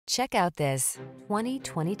Check out this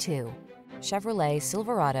 2022 Chevrolet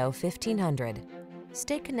Silverado 1500.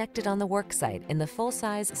 Stay connected on the worksite in the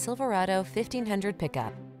full-size Silverado 1500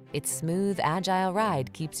 pickup. Its smooth, agile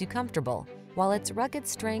ride keeps you comfortable, while its rugged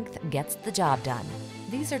strength gets the job done.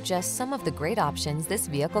 These are just some of the great options this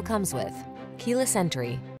vehicle comes with: keyless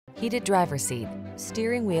entry, heated driver's seat,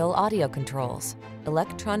 steering wheel audio controls,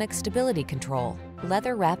 electronic stability control,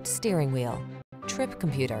 leather-wrapped steering wheel, trip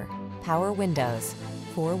computer, power windows,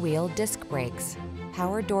 four-wheel disc brakes,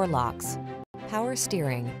 power door locks, power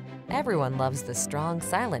steering. Everyone loves the strong,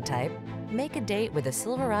 silent type. Make a date with a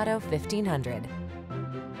Silverado 1500.